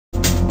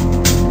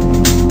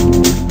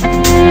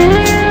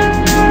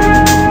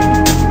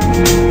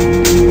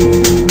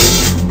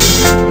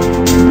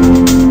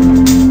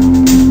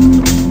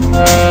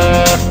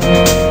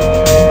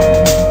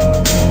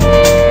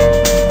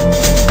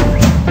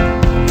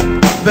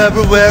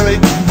February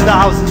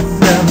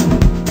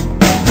 2007.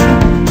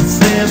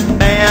 Slim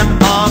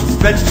man, arms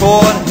stretched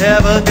toward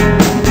heaven,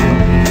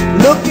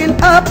 looking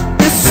up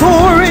this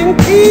soaring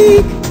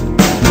peak.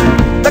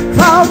 The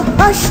crowd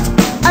hushed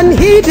and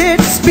he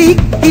did speak.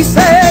 He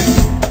said,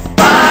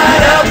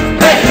 "Fired up,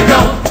 ready to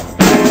go.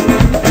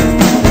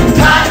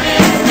 Time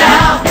is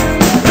now,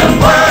 the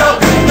world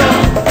we know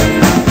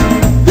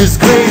is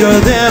greater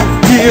than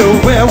here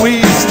where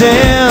we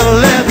stand.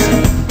 Let's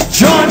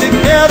join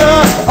together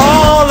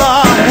all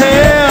our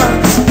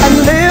hands and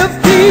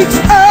lift each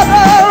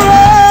other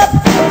up.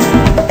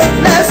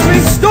 Let's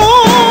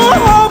restore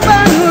hope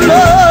and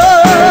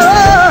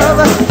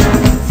love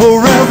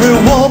for every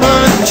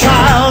woman,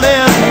 child,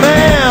 and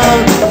man.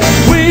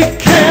 We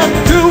can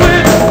do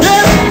it,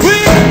 yes we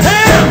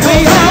can. We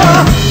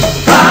are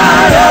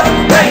fired up,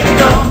 ready to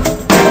go.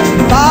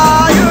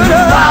 Fired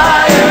up,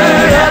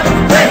 Fired up,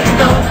 ready to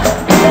go.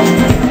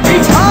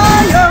 reach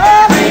higher,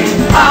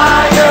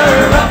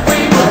 Higher up we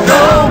will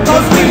go.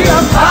 'cause we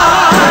are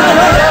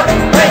Fired up,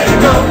 ready to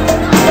go.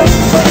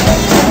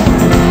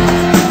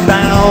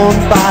 Bound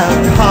by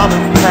a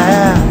common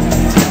past,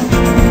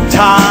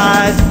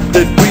 ties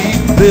that we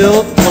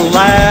built to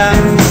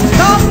last.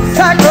 Some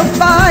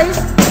sacrifice,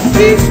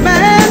 each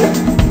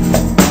man,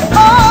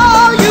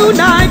 all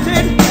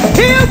united,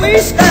 here we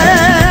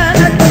stand.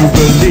 You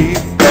believe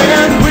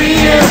and we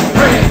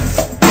embrace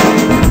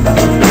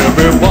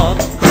everyone,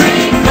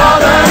 creed,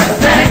 color,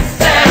 sex,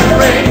 and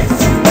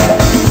race.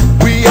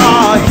 We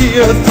are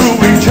here through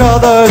each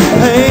other's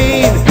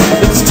pain,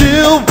 and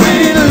still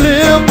we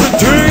live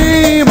to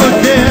dream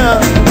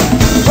again.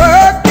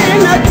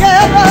 Working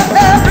together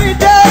every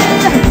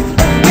day,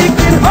 we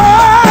can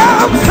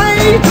all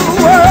change the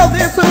world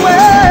this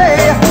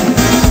way.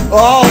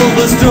 All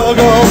the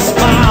struggle,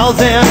 smiles,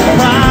 and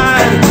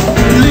pride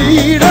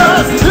lead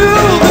us to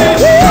the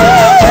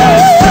other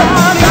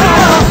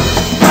side.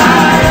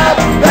 Fired up,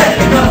 ready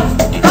to go.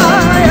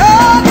 Fired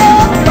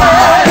up,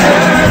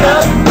 Fired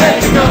up,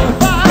 ready to go.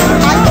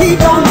 I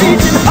keep on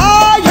reaching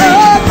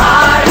higher,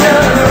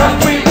 Higher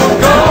up we will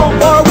go.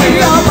 for we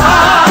are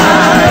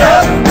Fired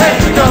up,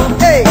 ready to go.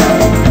 hey,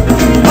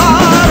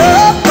 fired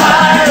up,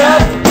 Fired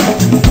up,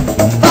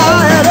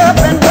 fired up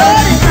and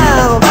ready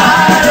now.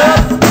 fired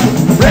up,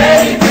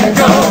 ready to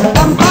go.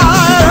 I'm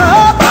fired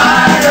up,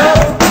 Fired up,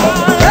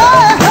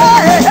 hey,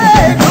 hey,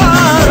 hey,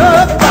 fired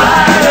up,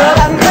 fired up,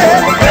 and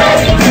ready,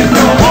 ready to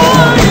go.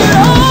 fired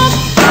up,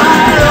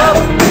 Fired up,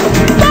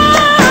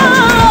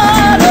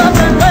 fired up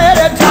and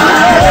ready to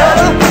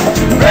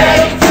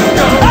ready to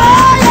go.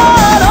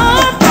 fired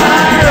up,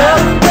 Fired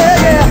up,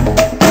 yeah, yeah,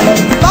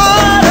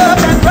 fired up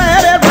and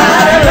ready,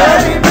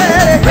 ready,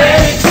 ready,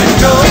 ready to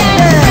go.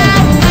 yeah.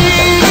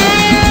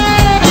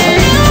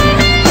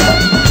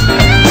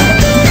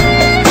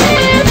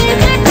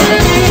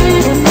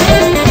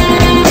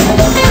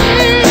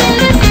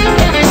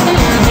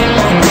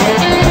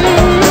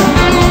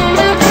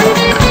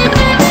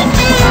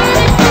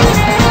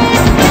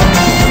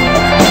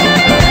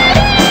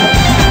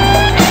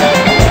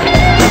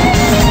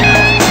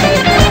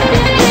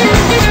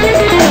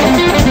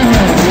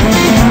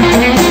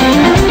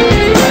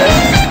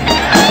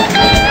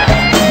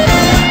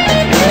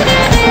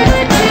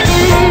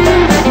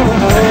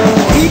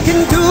 We can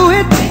do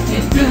it. We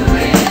can do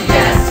it.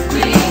 Yes,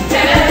 we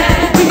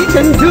can. We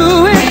can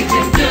do it. We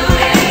can do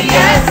it.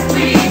 Yes,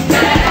 we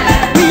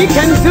can. We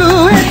can do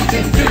it. We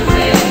can do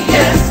it.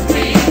 Yes,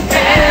 we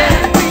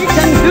can. We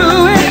can do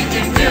it. We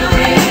can do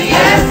it.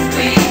 Yes,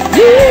 we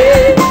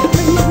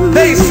can.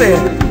 They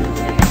said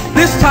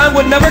this time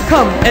would never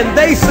come, and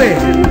they said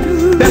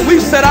that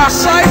we've set our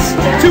sights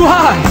too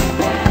high.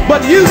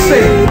 But you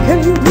said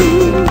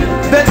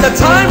that the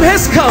time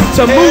has come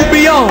to move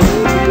beyond,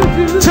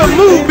 to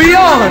move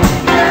beyond,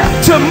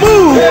 to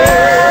move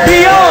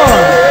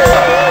beyond.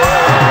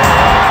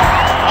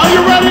 Are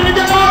you ready to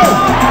go?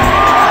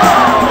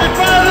 Get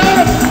fired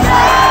up.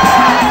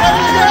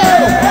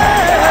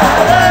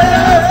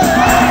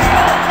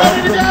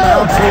 Ready to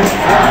go.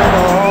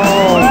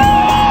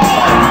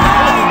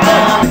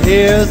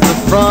 Here's the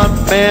front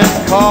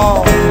man's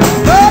call.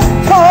 The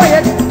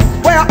toilet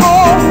where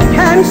all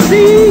can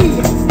see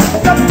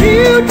the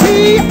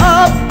beauty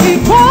of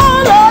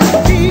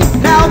equality.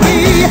 Now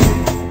we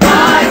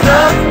Rise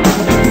up,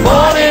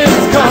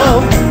 morning's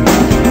come.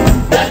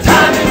 The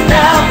time is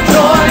now,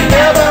 join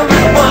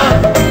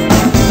everyone.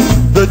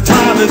 The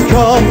time has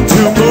come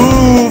to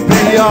move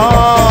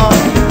beyond,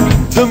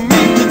 to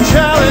meet the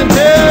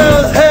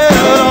challenges head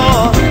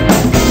on.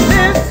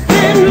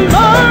 listen,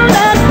 learn,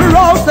 and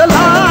cross the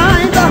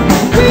line.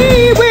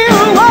 We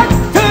will work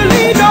to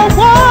leave no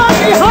one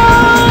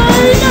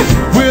behind.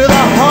 With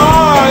our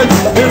hearts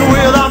and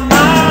with our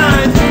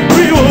minds,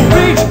 we will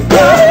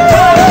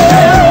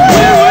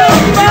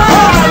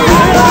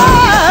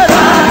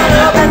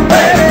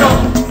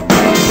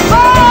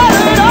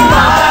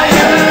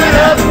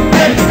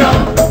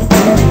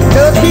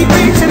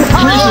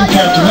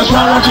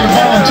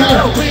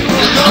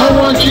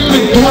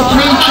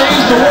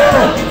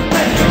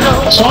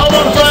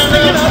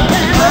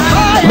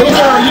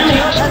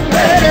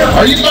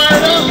Are you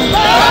fired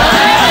up?